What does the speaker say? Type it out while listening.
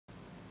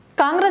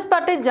Congress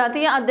party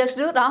జాతీయ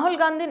అధ్యక్షుడు రాహుల్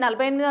గాంధీ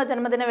 48వ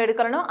జన్మదిన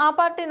వేడుకలను ఆ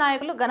పార్టీ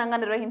నాయకులు ఘనంగా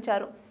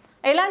నిర్వహించారు.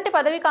 ఎలాంటి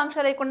పదవికాంక్ష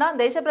లేకుండా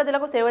దేశ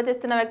ప్రజలకు సేవ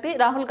చేస్తున్న వ్యక్తి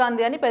రాహుల్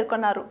గాంధీ అని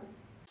పేర్కొన్నారు.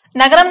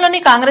 నగరంలోని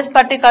కాంగ్రెస్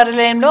పార్టీ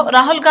కార్యాలయంలో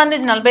రాహుల్ గాంధీ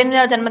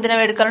 48వ జన్మదిన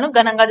వేడుకలను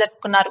ఘనంగా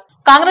జరుపుకున్నారు.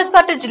 కాంగ్రెస్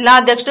పార్టీ జిల్లా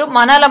అధ్యక్షుడు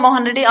మానాల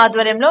మోహన్ రెడ్డి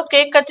ఆధ్వర్యంలో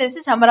కేక్ కట్ చేసి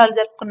సంబరాలు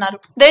జరుపుకున్నారు.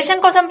 దేశం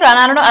కోసం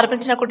ప్రాణాలను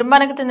అర్పించిన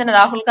కుటుంబానికి చెందిన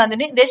రాహుల్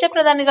గాంధీని దేశ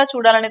ప్రధానిగా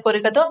చూడాలనే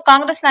కోరికతో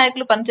కాంగ్రెస్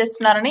నాయకులు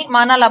పనిచేస్తున్నారని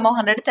మానాల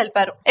మోహన్ రెడ్డి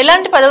తెలిపారు.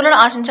 ఎలాంటి పదవులను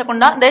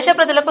ఆశించకుండా దేశ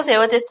ప్రజలకు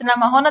సేవ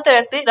చేస్తున్న మహోన్నత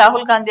వ్యక్తి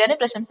రాహుల్ గాంధీ అని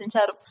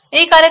ప్రశంసించారు.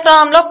 ఈ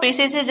కార్యక్రమంలో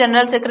PCC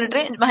general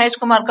secretary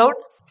Mahesh Kumar Goud,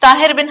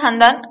 Tahir bin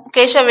Hamdan,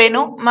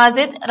 Keshavenu,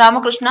 Majid,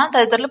 Ramakrishna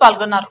తదితరులు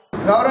పాల్గొన్నారు.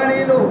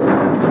 గౌరవనీయులు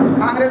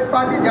కాంగ్రెస్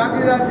పార్టీ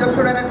జాతీయ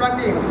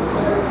అధ్యక్షుడైనటువంటి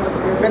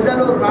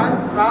పెద్దలు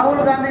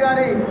రాహుల్ గాంధీ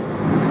గారి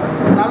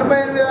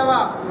 48వ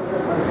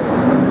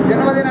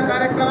జన్మదిన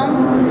కార్యక్రమం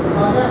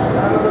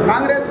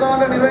కాంగ్రెస్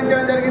భవన్లో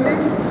నిర్వహించడం జరిగింది.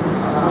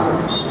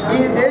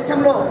 ఈ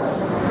దేశంలో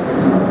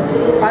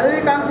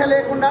పదవీకాంక్ష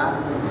లేకుండా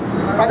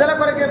ప్రజల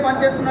కొరకే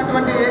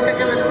పనిచేస్తున్నటువంటి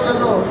ఏకైక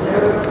వ్యక్తులలో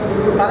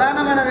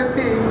ప్రధానమైన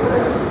వ్యక్తి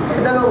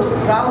పెద్దలు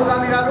రాహుల్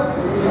గాంధీ గారు.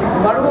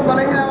 బడుగు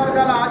బలహీన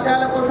వర్గాల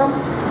ఆశయాల కోసం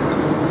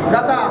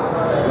గత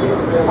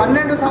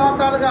 12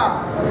 సంవత్సరాలుగా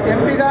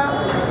ఎంపీగా,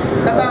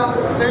 గత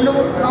 2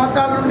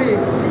 సంవత్సరాల నుండి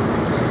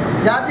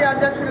జాతీయ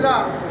అధ్యక్షుడిగా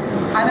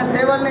ఆయన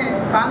సేవల్ని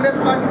కాంగ్రెస్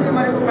పార్టీకి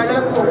మరియు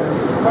ప్రజలకు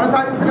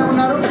కొనసాగిస్తూనే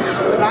ఉన్నారు.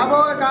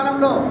 రాబోయే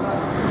కాలంలో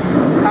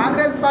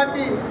కాంగ్రెస్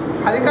పార్టీ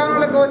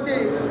అధికారంలోకి వచ్చి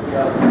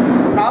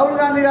రాహుల్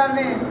గాంధీ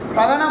గారిని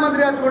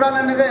ప్రధానమంత్రిగా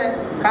చూడాలనేదే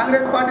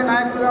కాంగ్రెస్ పార్టీ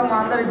నాయకులుగా మా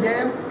అందరి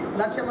ధ్యేయం,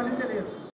 లక్ష్యమని తెలియదు.